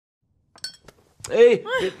哎，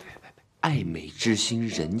爱美之心，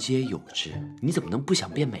人皆有之，你怎么能不想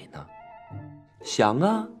变美呢？想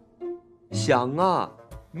啊，想啊，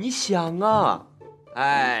你想啊！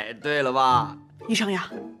哎，对了吧？于长雅，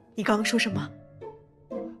你刚刚说什么？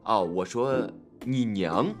哦，我说你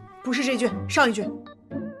娘。不是这句，上一句。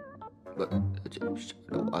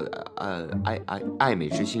爱美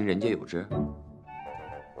之心，人皆有之。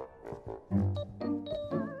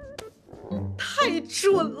太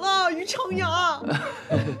准了，于长雅。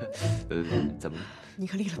怎么？你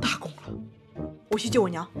可立了大功了。我去救我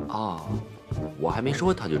娘。啊，我还没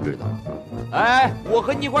说他就知道了。哎，我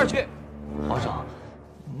和你一块儿去。皇上，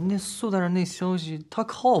那苏大人那消息他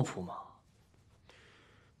靠谱吗？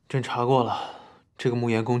朕查过了，这个慕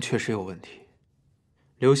言公确实有问题。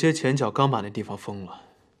刘协前脚刚把那地方封了，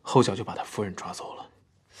后脚就把他夫人抓走了。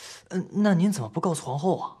那您怎么不告诉皇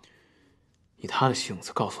后啊？以他的性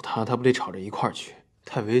子，告诉他，他不得吵着一块儿去，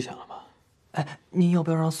太危险了吧？哎，您要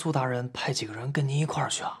不要让苏大人派几个人跟您一块儿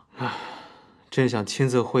去啊？朕想亲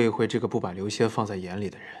自会一会这个不把刘协放在眼里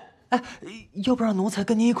的人。哎，要不让奴才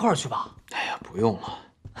跟您一块儿去吧？哎呀，不用了。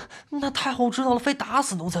那太后知道了，非打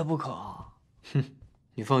死奴才不可啊！哼，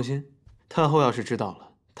你放心，太后要是知道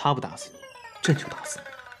了，她不打死你，朕就打死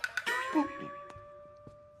你。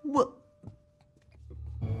我，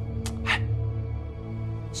哎，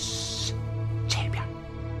嘘，这边。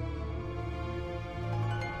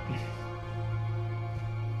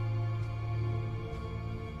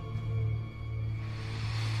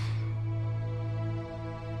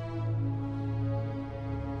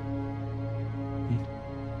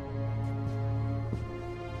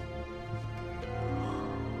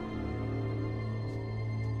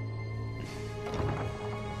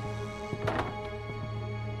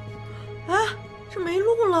这没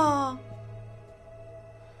路了。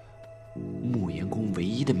慕言宫唯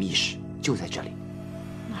一的密室就在这里。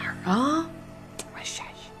哪儿啊？下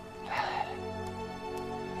一，来。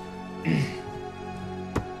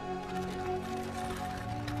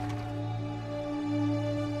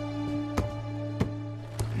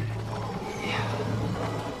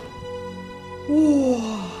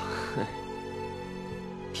哇！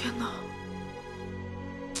天哪！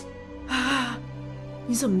哎，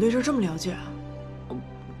你怎么对这这么了解啊？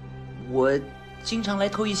我经常来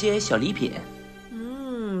偷一些小礼品。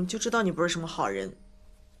就知道你不是什么好人。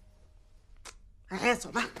哎，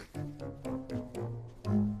走吧。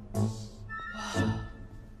哇！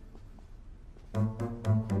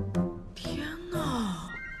天哪！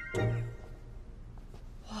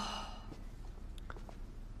哇！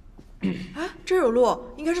哎，这有路，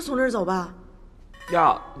应该是从这儿走吧？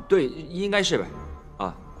呀，对，应该是呗。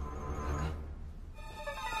啊。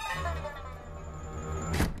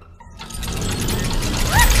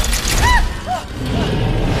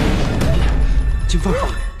金凤，这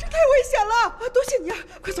太危险了！多谢你啊！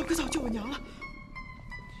快走，快走，救我娘了！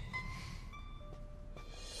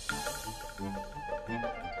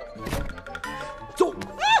走！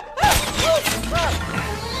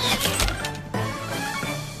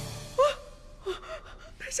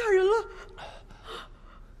太吓人了！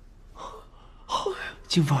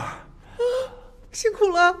金凤，辛苦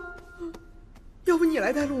了。要不你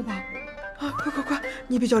来带路吧？啊，快快快，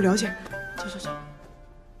你比较了解。走走走。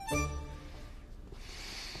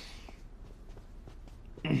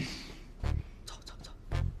走走走！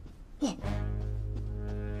哇！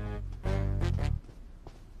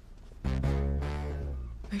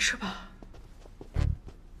没事吧？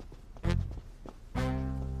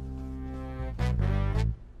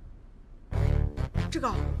这个，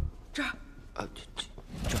这儿。啊，这。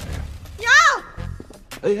娘！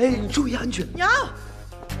哎，你注意安全。娘！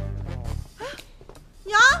哎，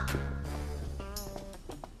娘！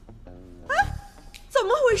哎，怎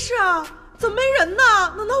么回事啊？怎么没人呢？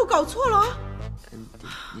难道我搞错了？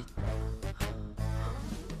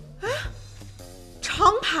哎，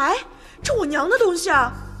长牌，这我娘的东西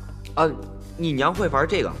啊！啊，你娘会玩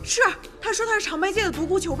这个？是，她说她是长牌界的独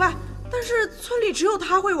孤求败，但是村里只有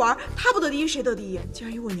她会玩，她不得第一谁得第一？既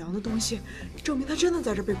然有我娘的东西，证明她真的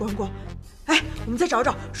在这被关过。哎，我们再找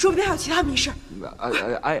找，说不定还有其他密室。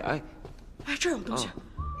哎，这儿有东西。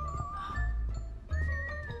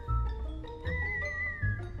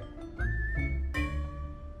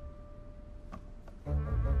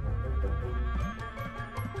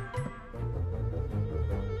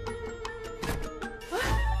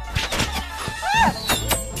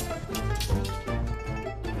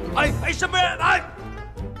哎，什么人？哎，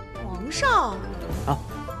皇上。啊！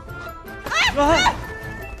哎！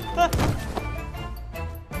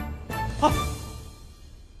啊！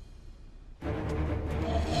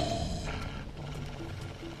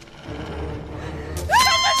真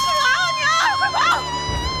的是狼啊！娘，快跑！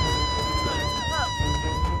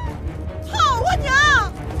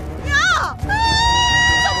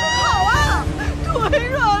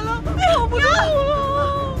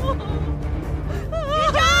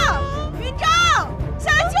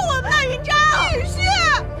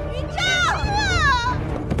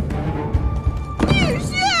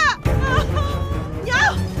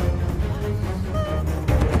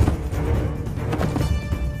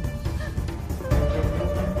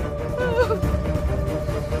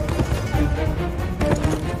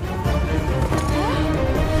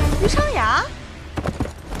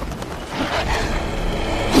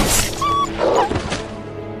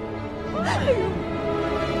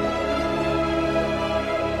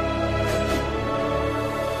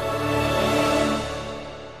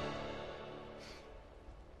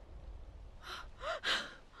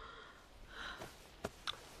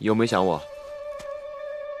有没有想我？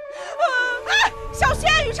哎，小心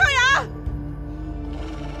宇畅阳！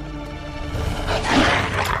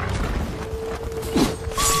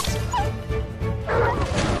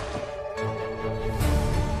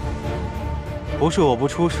不是我不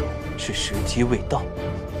出手，是时机未到。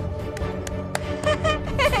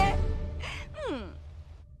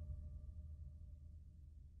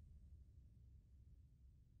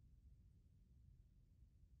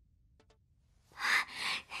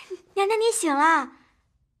娘娘，你醒了？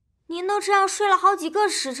您都这样睡了好几个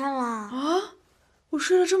时辰了啊！我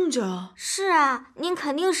睡了这么久？是啊，您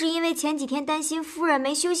肯定是因为前几天担心夫人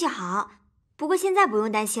没休息好。不过现在不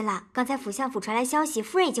用担心了，刚才辅相府传来消息，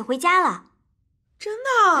夫人已经回家了。真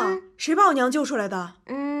的？谁把我娘救出来的？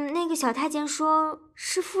那个小太监说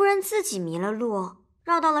是夫人自己迷了路，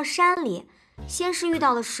绕到了山里，先是遇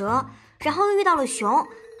到了蛇，然后又遇到了熊。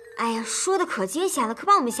哎呀，说的可惊险了，可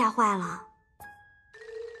把我们吓坏了。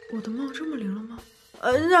我的梦这么灵了吗？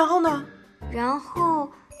然后呢？然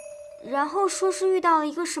后说是遇到了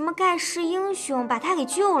一个什么盖世英雄，把他给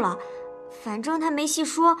救了。反正他没细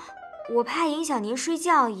说，我怕影响您睡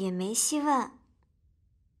觉，也没细问。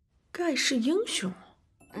盖世英雄？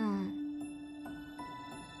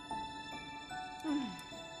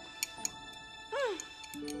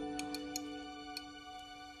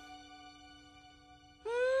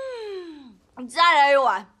再来一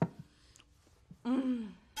碗。哎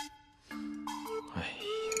呀，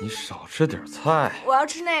你少吃点菜。我要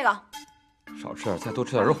吃那个。少吃点菜，多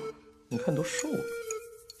吃点肉。你看你都瘦了。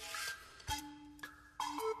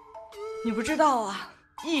你不知道啊，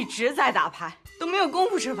一直在打牌，都没有功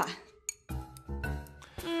夫吃饭。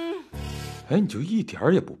哎，你就一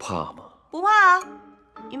点也不怕吗？不怕啊，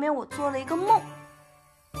因为我做了一个梦。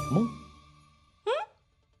梦？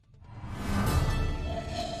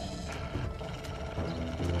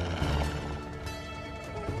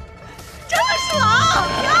真的是狼！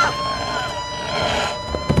娘！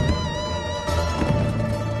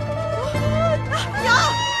娘！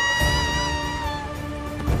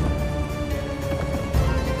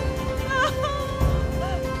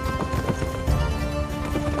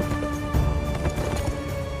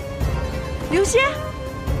刘星，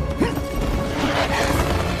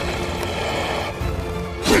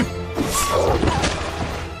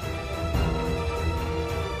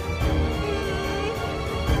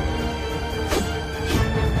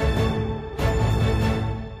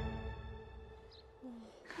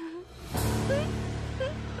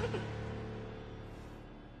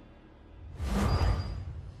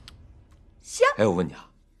哎，我问你啊，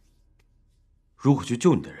如果去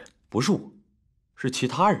救你的人不是我，是其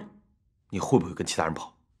他人，你会不会跟其他人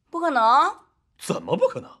跑？不可能！怎么不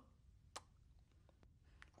可能？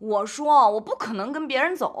我说我不可能跟别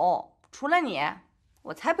人走，除了你，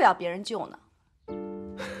我才不要别人救呢。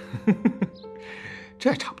这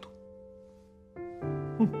还差不多。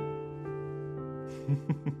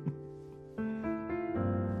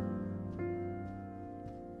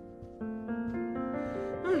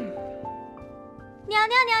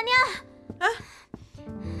娘娘，哎，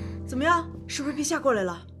怎么样？是不是陛下过来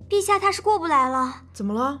了？陛下他是过不来了。怎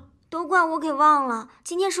么了？都怪我给忘了，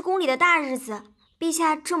今天是宫里的大日子，陛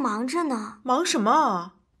下正忙着呢。忙什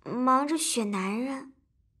么？忙着选男人。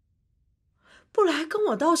不来跟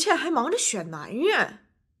我道歉，还忙着选男人。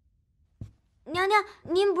娘娘，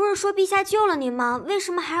您不是说陛下救了您吗？为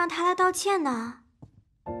什么还让他来道歉呢？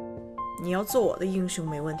你要做我的英雄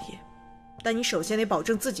没问题，但你首先得保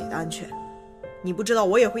证自己的安全。你不知道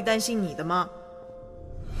我也会担心你的吗？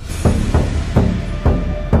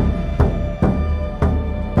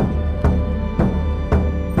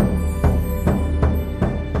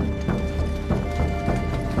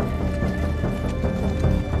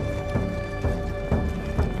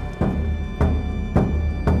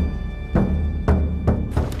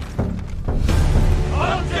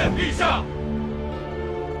参见陛下。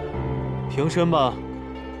平身吧。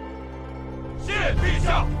谢陛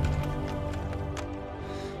下。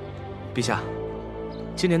陛下，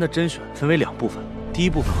今年的甄选分为2部分，第一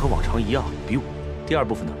部分和往常一样比武，第2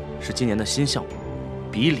部分呢是今年的新项目，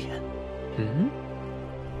比脸。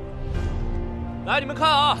来，你们看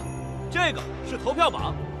啊，这个是投票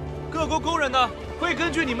榜，各国工人呢会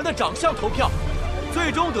根据你们的长相投票，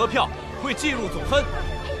最终得票会计入总分。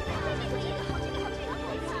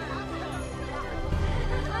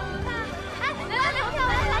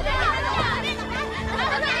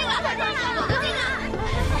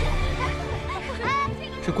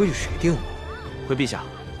这规矩谁定的？回陛下，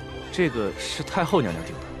这个是太后娘娘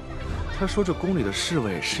定的。她说这宫里的侍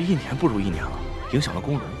卫是1年不如1年了，影响了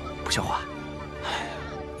宫容，不像话。哎呀，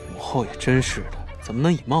母后也真是的，怎么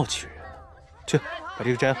能以貌取人呢？去，把这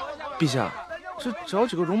个摘了。陛下，这找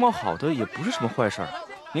几个容貌好的也不是什么坏事儿，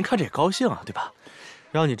您看着也高兴啊，对吧？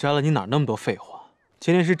让你摘了，你哪那么多废话？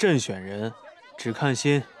今天是朕选人，只看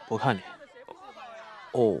心不看脸。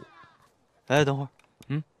哦，哎，等会儿，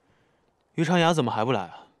于长雅怎么还不来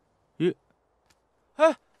啊？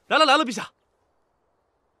哎，来了，陛下。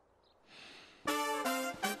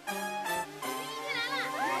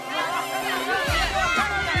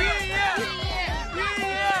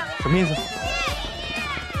什么意思？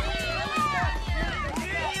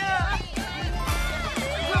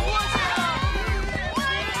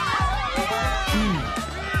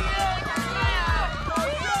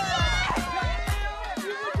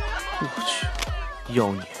我去，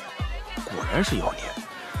妖孽，果然是妖孽！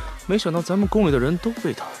没想到咱们宫里的人都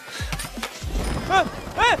被他……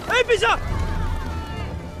哎，陛下！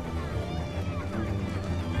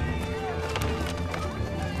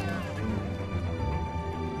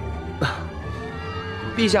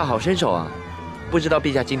陛下好身手啊！不知道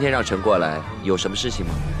陛下今天让臣过来有什么事情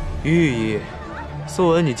吗？御医，素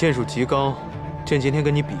闻你剑术极高，朕今天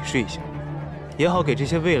跟你比试一下，也好给这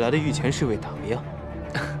些未来的御前侍卫打个样。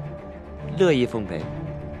乐意奉陪。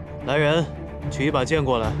来人，取一把剑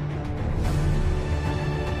过来。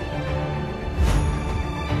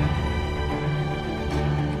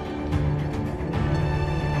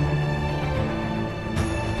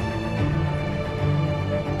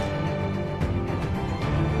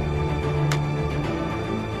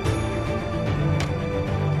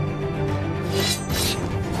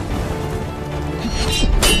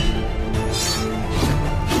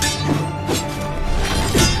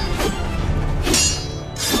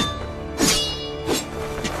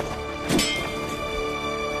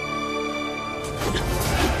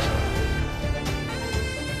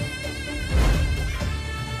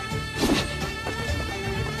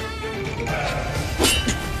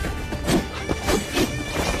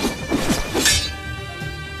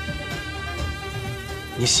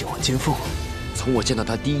你喜欢金凤？从我见到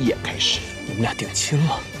她第一眼开始，你们俩定亲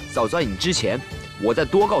了？早在你之前，我再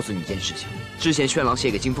多告诉你一件事情：之前宣郎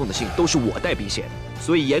写给金凤的信都是我代笔写的，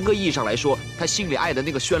所以严格意义上来说，他心里爱的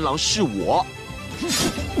那个宣郎是我。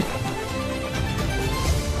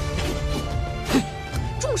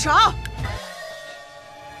住手！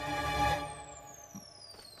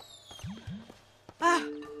哎，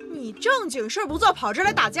你正经事儿不做，跑这儿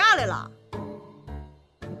来打架来了？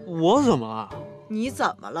我怎么了？你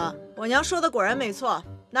怎么了？我娘说的果然没错，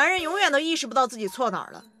男人永远都意识不到自己错哪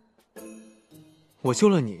儿了。我救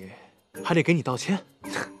了你，还得给你道歉？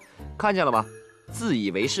看见了吧，自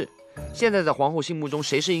以为是。现在在皇后心目中，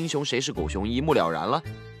谁是英雄，谁是狗熊，一目了然了。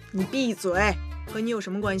你闭嘴，和你有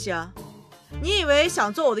什么关系啊？你以为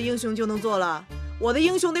想做我的英雄就能做了？我的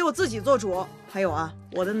英雄得我自己做主。还有啊，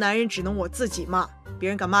我的男人只能我自己骂，别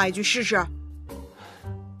人敢骂一句试试？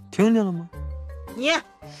听见了吗？你也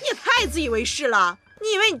太自以为是了！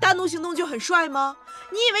你以为你单独行动就很帅吗？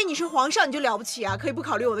你以为你是皇上你就了不起啊？可以不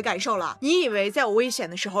考虑我的感受了？你以为在我危险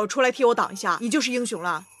的时候出来替我挡一下，你就是英雄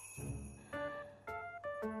了？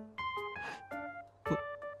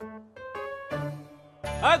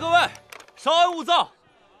哎，各位，稍安勿躁，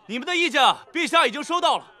你们的意见啊，陛下已经收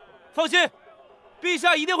到了。放心，陛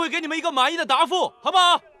下一定会给你们一个满意的答复，好不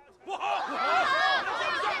好？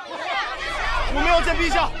我们要见陛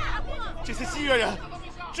下。这些西越人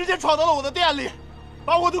直接闯到了我的店里，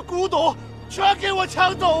把我的古董全给我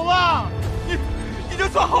抢走了。你这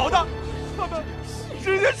算好的，他们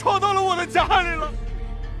直接闯到了我的家里了，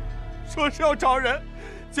说是要找人，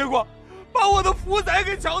结果把我的福仔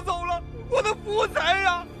给抢走了。我的福仔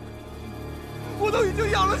呀，我都已经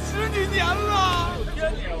养了10几年了。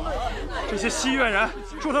这些西越人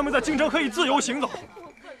说他们在京城可以自由行走，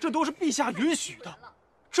这都是陛下允许的。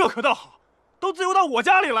这可倒好，都自由到我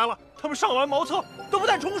家里来了。他们上完茅厕都不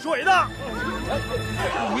带冲水的。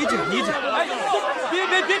理解，哎，别去，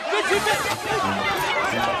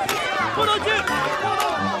不能去，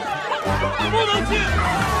不要去！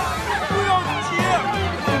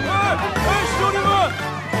哎，兄弟们，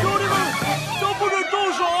都不准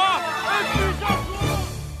动手啊！哎，陛下说了。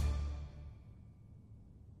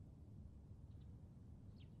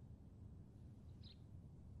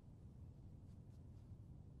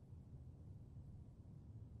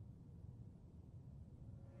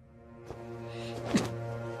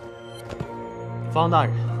方大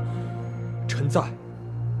人，臣在。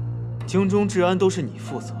京中治安都是你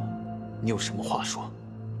负责，你有什么话说？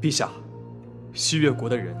陛下，西越国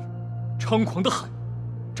的人猖狂得很，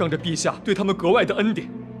仗着陛下对他们格外的恩典，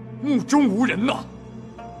目中无人呐。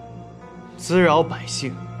滋扰百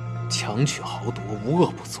姓，强取豪夺，无恶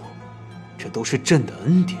不作，这都是朕的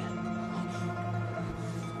恩典。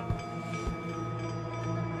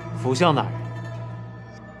辅相大人，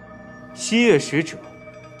西岳使者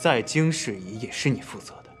在京事宜也是你负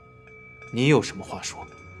责的，你有什么话说？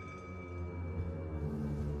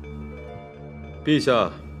陛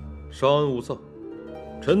下，稍安勿躁，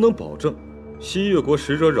臣能保证，西越国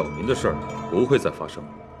使者扰民的事儿不会再发生了。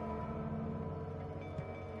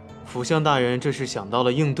辅相大人这是想到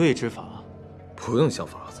了应对之法？不用想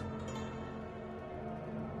法子。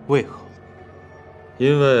为何？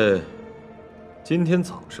因为今天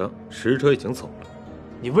早上使者已经走了。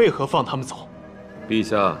你为何放他们走？陛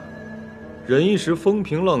下，忍一时风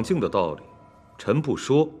平浪静的道理，臣不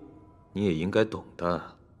说，你也应该懂的。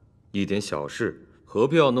一点小事，何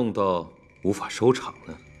必要弄到无法收场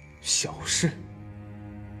呢？小事？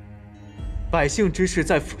百姓之事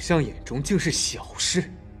在辅相眼中竟是小事？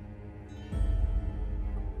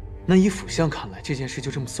那以辅相看来，这件事就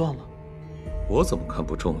这么算了？我怎么看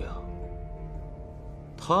不重要，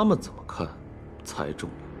他们怎么看才重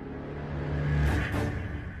要。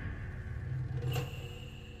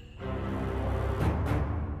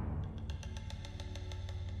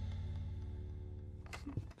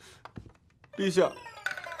陛下，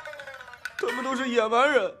他们都是野蛮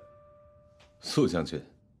人。苏将军，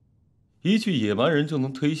一句野蛮人就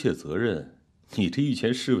能推卸责任，你这御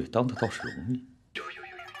前侍卫当的倒是容易。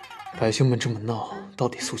百姓们这么闹，到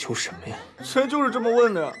底诉求什么呀？臣就是这么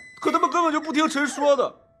问的呀，可他们根本就不听臣说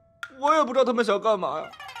的，我也不知道他们想干嘛呀。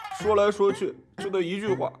说来说去就那一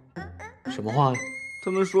句话。什么话呀？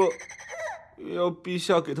他们说要陛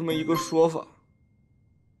下给他们一个说法。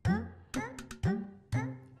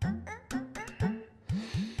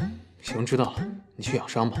行，知道了，你去养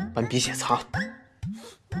伤吧，把你鼻血擦了。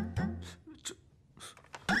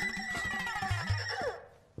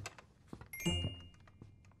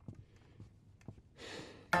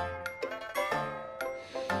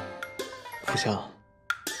辅相，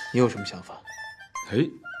你有什么想法？哎，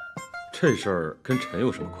这事儿跟臣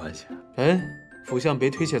有什么关系啊？哎，辅相别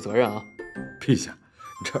推卸责任啊！陛下，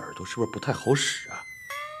你这耳朵是不是不太好使啊？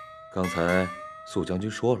刚才肃将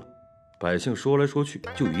军说了，百姓说来说去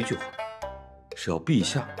就一句话，是要陛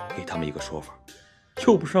下给他们一个说法，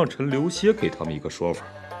又不是让臣刘歇给他们一个说法，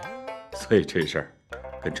所以这事儿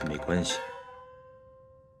跟臣没关系。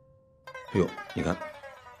哎呦，你看，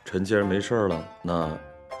臣既然没事了，那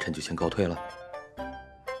臣就先告退了。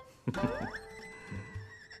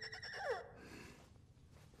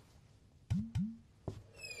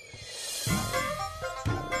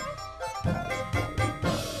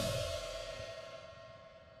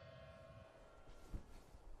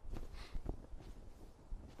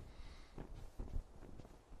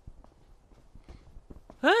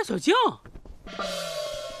哎，小静，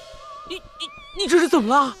你这是怎么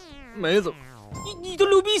了？没怎么。你都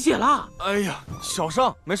流鼻血了。哎呀，小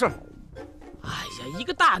伤，没事。哎呀，一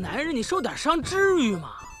个大男人，你受点伤至于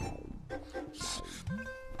吗？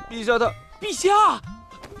陛下他，陛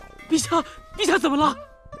下怎么了？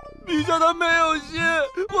陛下他没有心，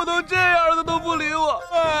我都这样了，他都不理我。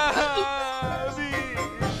哎，陛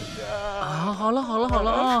下。啊，好了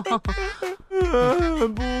啊。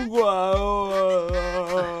不管我。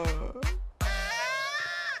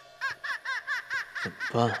怎么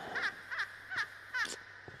办？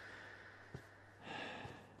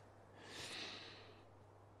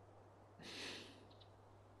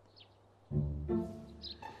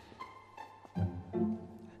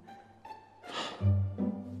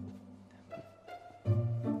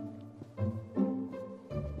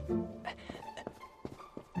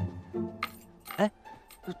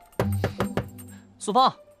素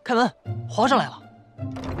芳，开门，皇上来了。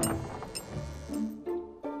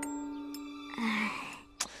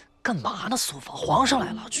干嘛呢，素芳？皇上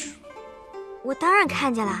来了，去。我当然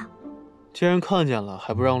看见了。既然看见了，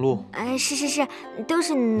还不让路？是，都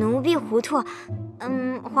是奴婢糊涂。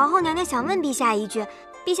皇后娘娘想问陛下一句，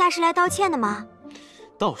陛下是来道歉的吗？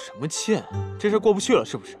道什么歉？这事过不去了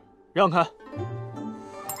是不是？让开！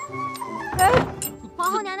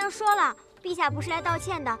皇后娘娘说了，陛下不是来道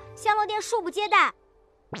歉的，香罗殿恕不接待。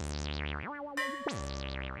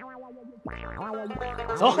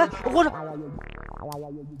走，皇上。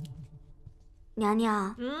娘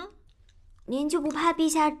娘，您就不怕陛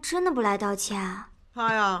下真的不来道歉啊？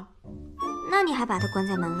怕呀。那你还把他关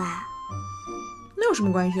在门外？那有什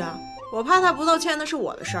么关系啊？我怕他不道歉那是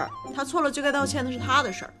我的事儿，他错了就该道歉那是他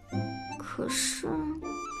的事儿。可是，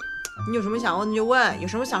你有什么想问的就问，有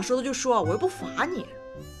什么想说的就说，我又不罚你。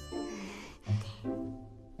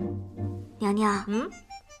娘娘，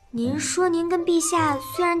您说您跟陛下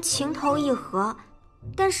虽然情投意合，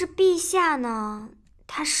但是陛下呢，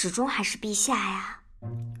他始终还是陛下呀。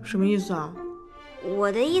什么意思啊？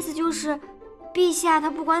我的意思就是，陛下他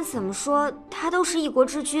不管怎么说，他都是一国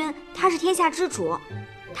之君，他是天下之主，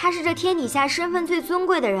他是这天底下身份最尊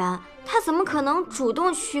贵的人，他怎么可能主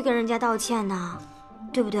动去跟人家道歉呢？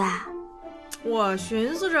对不对？我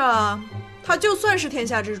寻思着，他就算是天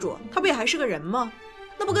下之主，他不也还是个人吗？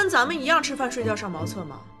那不跟咱们一样吃饭睡觉上茅厕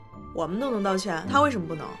吗？我们都能道歉，他为什么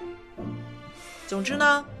不能？总之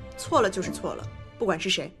呢，错了就是错了，不管是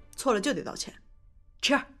谁，错了就得道歉。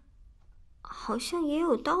吃。好像也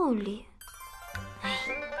有道理。哎，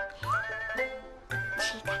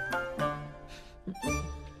吃一个。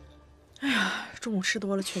哎呀，中午吃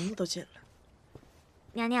多了，裙子都紧了。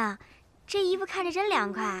娘娘，这衣服看着真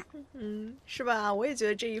凉快。是吧？我也觉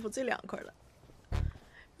得这衣服最凉快了。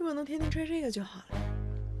如果能天天穿这个就好了。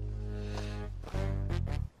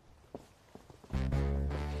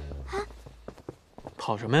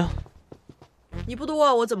跑什么呀？你不堵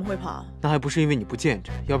我，我怎么会跑？那还不是因为你不见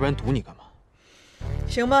着，要不然堵你干嘛？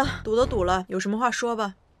行吧，堵都堵了，有什么话说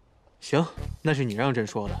吧。行，那是你让朕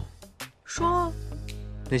说的。说。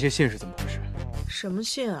那些信是怎么回事？什么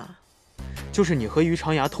信啊？就是你和于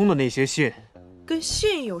长牙通的那些信。跟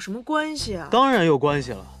信有什么关系啊？当然有关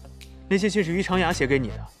系了。那些信是于长牙写给你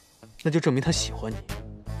的，那就证明他喜欢你。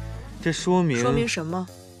这说明什么？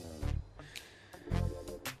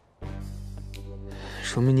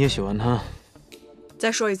说明你也喜欢他。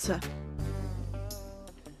再说一次。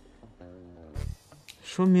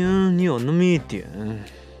说明你有那么一点。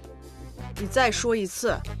你再说一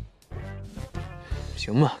次。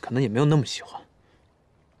行吧，可能也没有那么喜欢。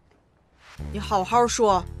你好好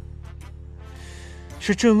说。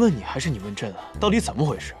是朕问你还是你问朕啊？到底怎么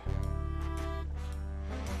回事？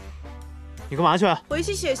你干嘛去？回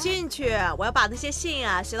去写信去，我要把那些信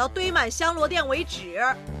啊写到堆满香罗殿为止。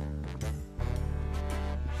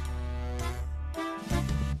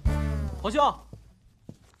皇兄，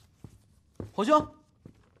皇兄，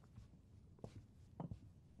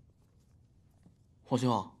皇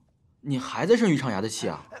兄，你还在生于长牙的气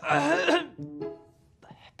啊？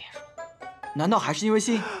别说，难道还是因为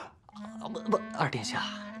信？不，二殿下，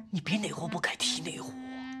你别哪壶不该提哪壶。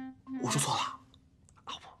我说错了。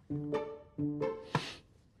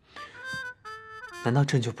难道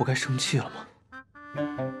朕就不该生气了吗？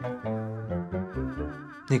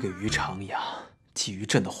那个于长牙觊觎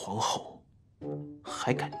朕的皇后，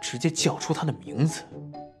还敢直接叫出她的名字。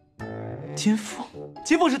金凤，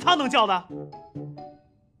金凤是他能叫的。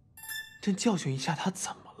朕教训一下他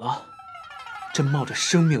怎么了？朕冒着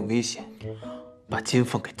生命危险把金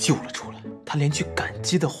凤给救了出来，他连句感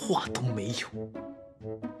激的话都没有。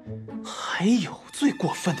还有最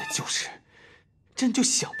过分的就是，朕就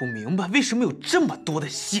想不明白为什么有这么多的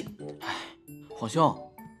信。哎，皇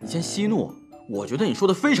兄，你先息怒，我觉得你说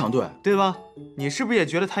的非常对，对吧？你是不是也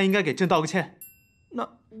觉得他应该给朕道个歉？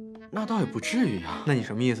那倒也不至于啊。那你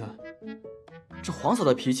什么意思？这皇嫂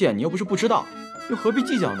的脾气你又不是不知道，又何必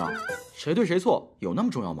计较呢？谁对谁错有那么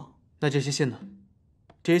重要吗？那这些信呢？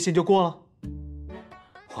这些信就过了。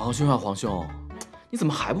皇兄啊，皇兄，你怎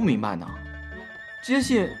么还不明白呢？这些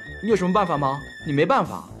信你有什么办法吗？你没办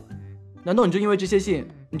法。难道你就因为这些信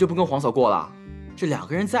你就不跟皇嫂过了？这两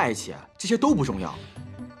个人在一起，这些都不重要，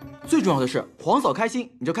最重要的是皇嫂开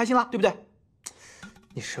心你就开心了，对不对？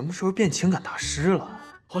你什么时候变情感大师了？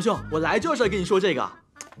皇兄，我来就是来跟你说这个。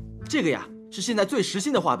这个呀是现在最时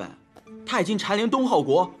兴的话本，它已经蝉联东浩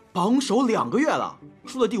国榜首2个月了，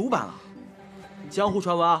出了第5版了。江湖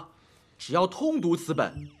传闻啊，只要通读此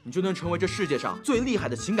本，你就能成为这世界上最厉害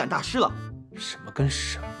的情感大师了。什么跟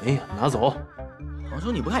什么呀？拿走。皇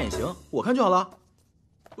兄你不看也行，我看就好了。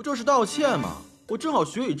不就是道歉吗？我正好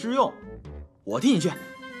学以致用，我替你去。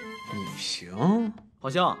你行。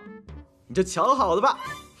皇兄，你就瞧好了吧。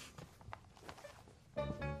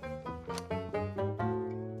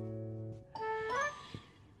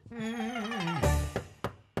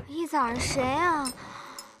一早上谁啊？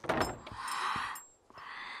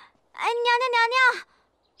哎，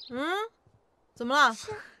娘娘，怎么了？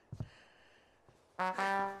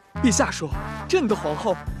陛下说，朕的皇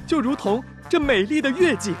后就如同这美丽的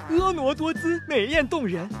月季，婀娜多姿，美艳动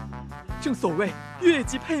人。正所谓月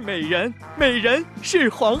季配美人，美人是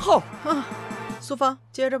皇后。苏芳，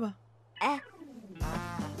接着吧。哎，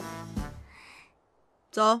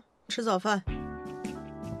走，吃早饭。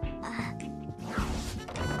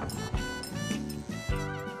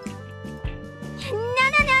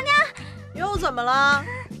又怎么了？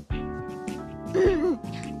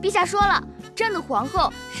陛下说了，朕的皇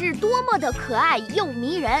后是多么的可爱又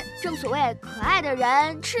迷人。正所谓可爱的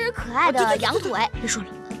人吃可爱的羊腿。别说了，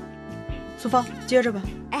苏芳，接着吧。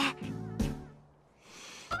哎，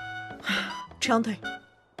吃羊腿。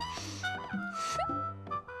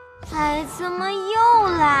哎，怎么又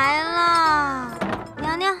来了？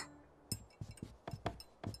娘娘，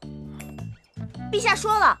陛下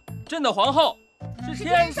说了，朕的皇后是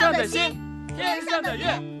天上的星，天上的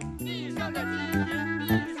月，地上的金银，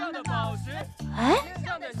地上的宝石。哎，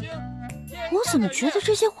我怎么觉得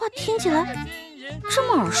这些话听起来这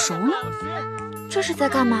么耳熟呢？这是在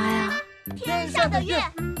干嘛呀？天上的月，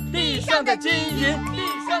地上的金银，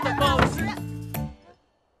地上的宝石。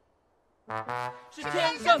是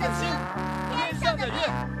天上的星，天上的月，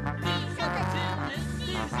地上的金银，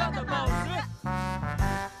地上的宝石。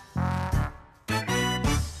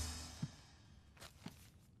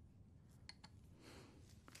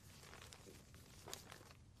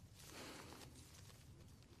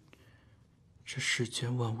这世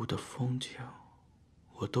间万物的风景，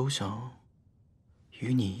我都想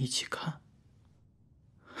与你一起看。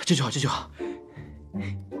这就好，这就好。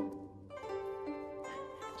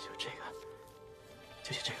就这个，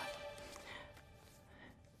就是这个。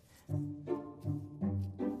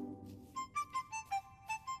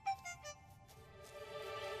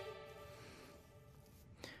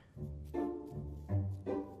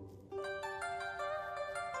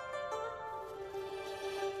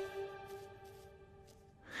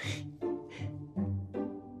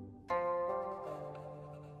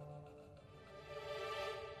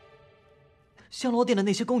香罗殿的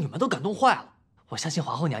那些宫女们都感动坏了，我相信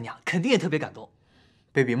皇后娘娘肯定也特别感动。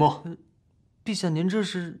贝笔墨，陛下您这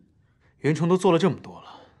是？袁崇都做了这么多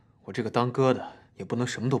了，我这个当哥的也不能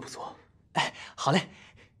什么都不做。哎，好嘞。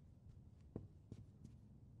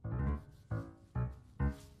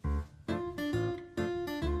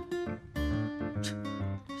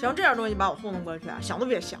像这点东西把我糊弄过去啊，想都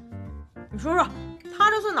别想。你说说，他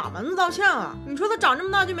这算哪门子道歉啊？你说他长这么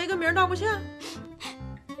大就没跟别人道过歉？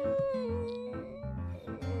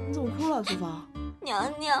你怎么哭了，苏芳？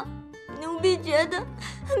娘娘，奴婢觉得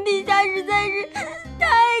陛下实在是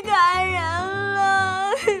太感人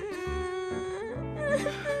了。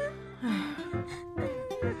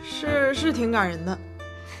是挺感人的。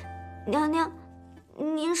娘娘，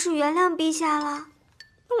您是原谅陛下了？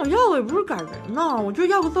那我要的也不是感人呐，我就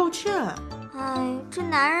要个道歉。哎，这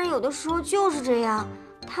男人有的时候就是这样，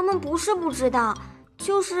他们不是不知道，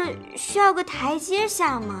就是需要个台阶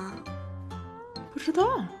下嘛。不知道。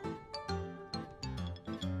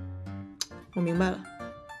我明白了，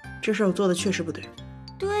这事我做的确实不对。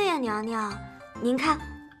对呀，娘娘，您看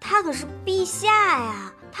他可是陛下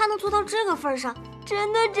呀，他能做到这个份上，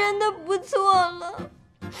真的不错了。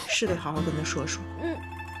是得好好跟他说说。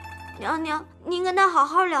娘娘，您跟他好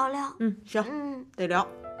好聊聊。行，得聊。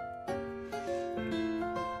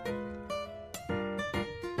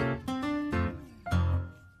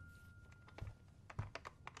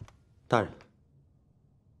大人，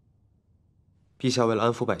陛下为了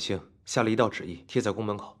安抚百姓，下了一道旨意，贴在宫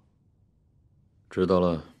门口。知道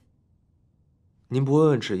了。您不问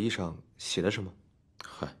问旨意上写的什么？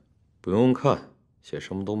嗨，不用看，写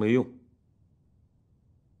什么都没用。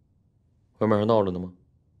外面还闹着呢吗？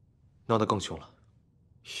闹得更凶了。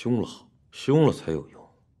凶了好，凶了才有用。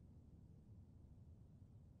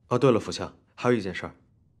哦，对了，府相，还有一件事儿，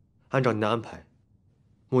按照您的安排，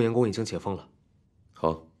慕言宫已经解封了。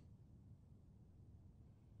好。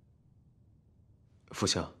府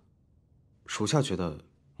相，属下觉得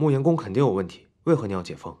慕言宫肯定有问题，为何您要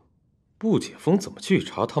解封？不解封怎么去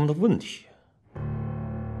查他们的问题？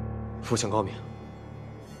府相高明。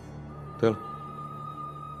对了，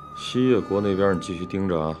西越国那边你继续盯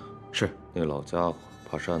着啊。是。那老家伙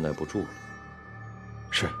怕是按耐不住了。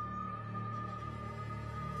是。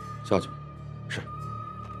下去。是。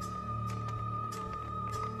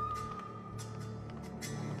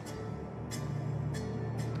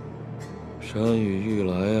山雨欲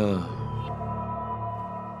来呀！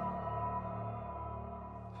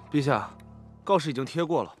陛下，告示已经贴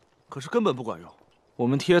过了，可是根本不管用。我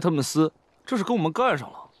们贴他们撕，这是跟我们干上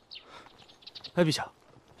了。哎，陛下，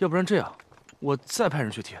要不然这样，我再派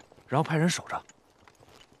人去贴，然后派人守着。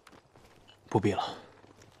不必了。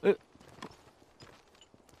哎，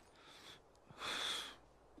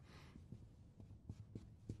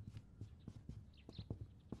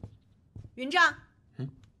云帐。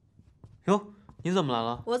哟，你怎么来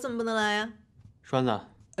了？我怎么不能来呀？栓子，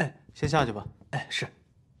哎，先下去吧。哎，是。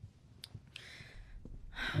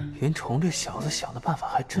云虫这小子想的办法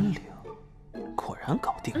还真灵，果然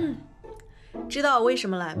搞定。知道我为什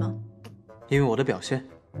么来吗？因为我的表现。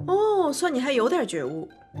哦，算你还有点觉悟。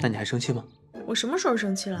那你还生气吗？我什么时候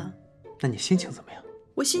生气了？那你心情怎么样？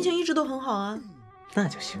我心情一直都很好啊。那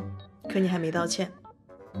就行。可你还没道歉。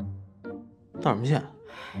道什么歉？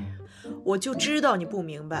我就知道你不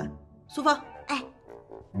明白。苏芳，哎，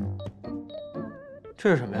这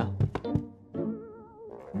是什么呀？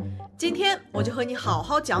今天我就和你好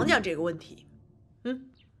好讲讲这个问题。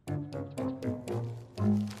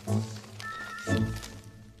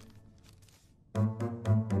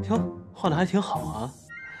哟，画的还挺好啊。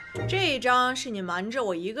这一张是你瞒着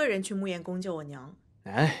我一个人去木燕宫救我娘。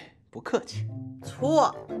哎，不客气。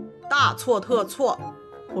错，大错特错。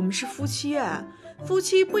我们是夫妻哎，夫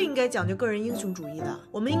妻不应该讲究个人英雄主义的，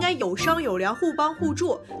我们应该有商有量，互帮互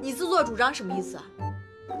助。你自作主张什么意思啊？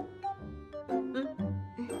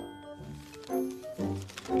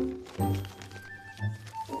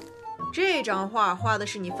这张画画的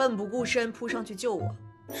是你奋不顾身扑上去救我，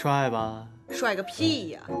帅吧？帅个屁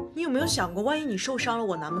呀！你有没有想过，万一你受伤了，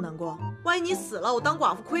我难不难过？万一你死了，我当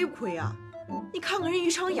寡妇亏不亏啊？你看看人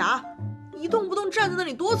于长牙，一动不动站在那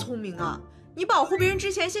里多聪明啊！你保护别人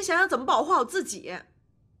之前，先想想怎么保护好自己。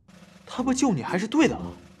他不救你还是对的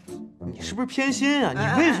啊，你是不是偏心啊？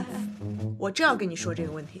你为什么？我正要跟你说这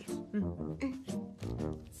个问题。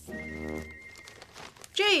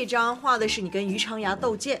这一张画的是你跟于长牙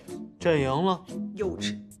斗剑，朕赢了。幼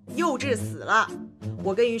稚，幼稚死了。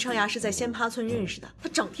我跟于长牙是在仙葩村认识的，他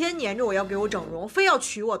整天黏着我要给我整容，非要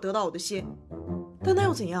娶我得到我的心。但那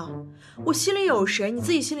又怎样？我心里有谁，你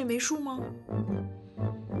自己心里没数吗？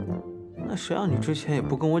那谁让你之前也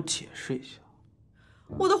不跟我解释一下？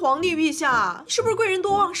我的皇帝陛下，是不是贵人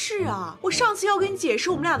多忘事啊？我上次要跟你解释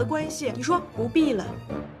我们俩的关系，你说不必了。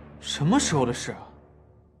什么时候的事啊？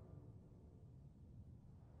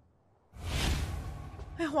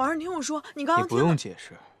哎，皇上，你听我说，你刚刚你不用解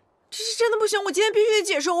释。这是真的不行，我今天必须得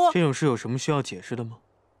解释。我这种事有什么需要解释的吗？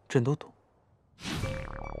朕都懂。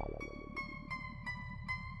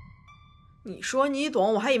你说你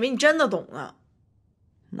懂，我还以为你真的懂呢。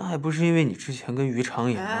那还不是因为你之前跟于长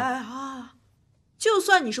言啊？就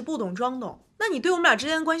算你是不懂装懂，那你对我们俩之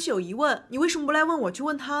间的关系有疑问，你为什么不来问我，去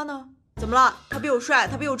问他呢？怎么了？他比我帅，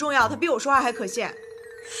他比我重要，他比我说话还可信。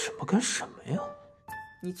什么跟什么呀？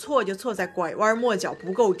你错就错在拐弯抹角，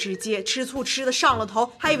不够直接，吃醋吃的上了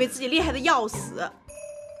头，还以为自己厉害的要死。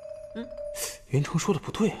袁成说的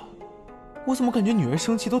不对啊，我怎么感觉女人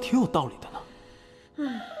生气都挺有道理的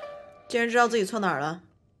呢？既然知道自己错哪儿了，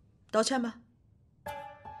道歉吧。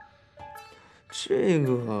这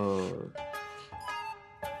个，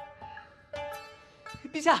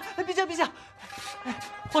陛下，陛下，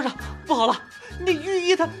皇上，不好了，那御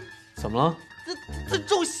医他怎么了？他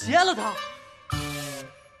中邪了，他。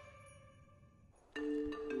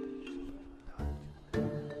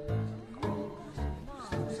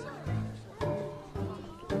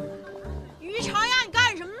于长牙，你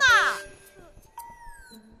干什么呢？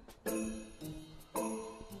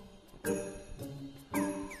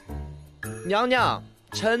娘娘，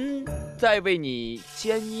臣在为你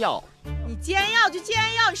煎药。你煎药就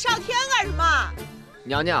煎药，你上天干什么？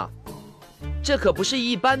娘娘，这可不是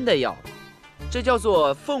一般的药，这叫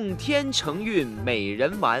做奉天承运美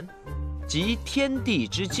人丸，集天地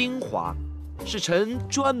之精华，是臣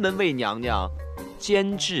专门为娘娘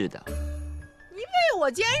煎制的。你为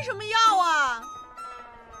我煎什么药啊？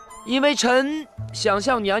因为臣想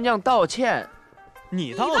向娘娘道歉。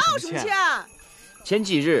你道什么歉？前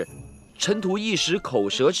几日，臣徒一时口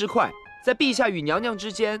舌之快，在陛下与娘娘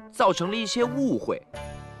之间造成了一些误会，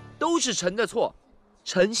都是臣的错。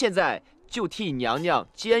臣现在就替娘娘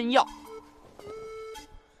煎药。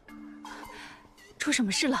出什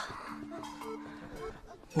么事了？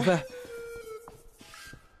母妃，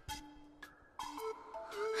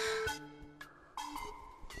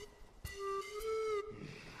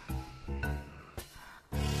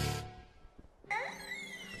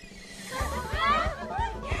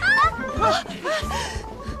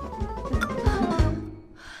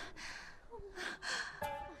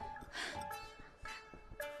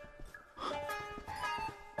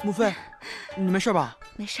母妃，你没事吧？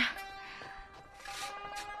没事。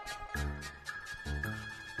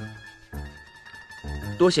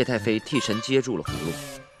多谢太妃替臣接住了葫芦。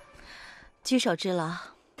举手之劳。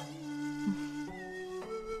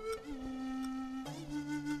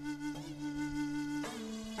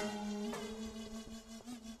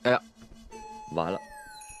哎呀，完了！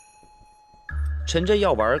臣这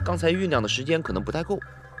药丸刚才酝酿的时间可能不太够，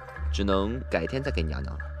只能改天再给娘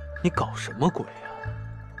娘了。你搞什么鬼啊？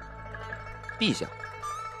陛下，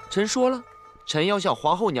臣说了，臣要向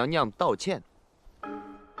皇后娘娘道歉。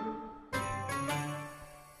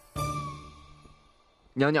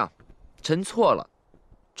娘娘，臣错了，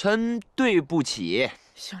臣对不起。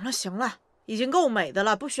行了行了，已经够美的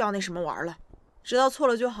了，不需要那什么玩了。知道错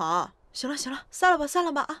了就好。行了行了，散了吧散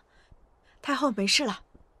了吧啊！太后没事了，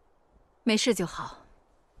没事就好。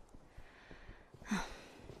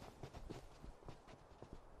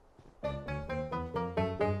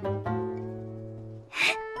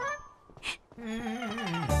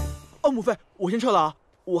母妃，我先撤了啊，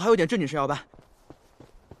我还有点正经事要办。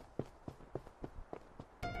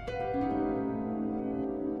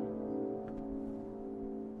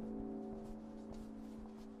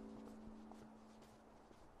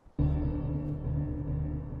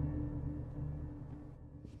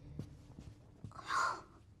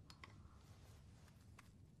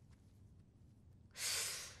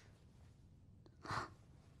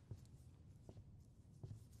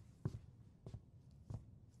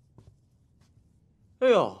哎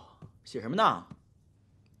呦，写什么呢？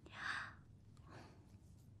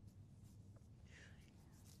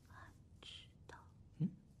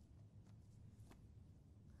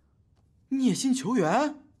聂心球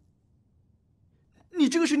员？你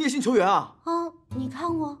这个是聂心球员啊？啊，你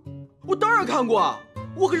看过？我当然看过，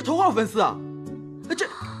我可是头号粉丝啊！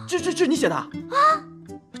这你写的啊？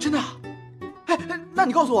真的啊？哎，那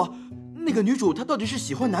你告诉我，那个女主她到底是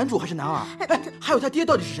喜欢男主还是男二？哎，还有她爹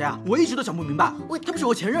到底是谁啊？我一直都想不明白。他不是有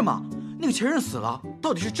个前任吗？那个前任死了，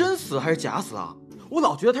到底是真死还是假死啊？我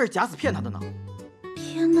老觉得他是假死骗他的呢。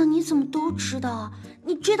天哪，你怎么都知道啊？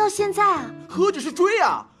你追到现在啊？何止是追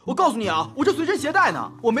啊！我告诉你啊，我这随身携带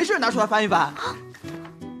呢，我没事拿出来翻一翻。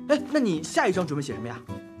哎，那你下一章准备写什么呀？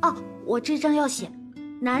哦，我这章要写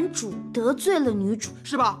男主得罪了女主，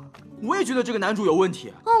是吧？我也觉得这个男主有问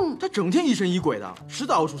题。他整天疑神疑鬼的，迟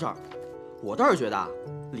早要出事儿。我倒是觉得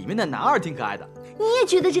里面的男二挺可爱的。你也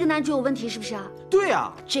觉得这个男主有问题是不是啊？对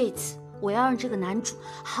啊，这次我要让这个男主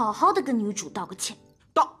好好的跟女主道个歉。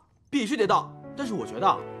道，必须得道。但是我觉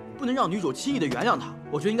得不能让女主轻易的原谅他。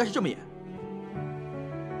我觉得应该是这么演。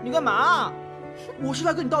你干嘛？我是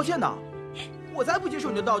来跟你道歉的。我才不接受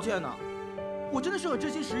你的道歉呢。我真的是很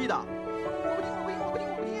真心实意的。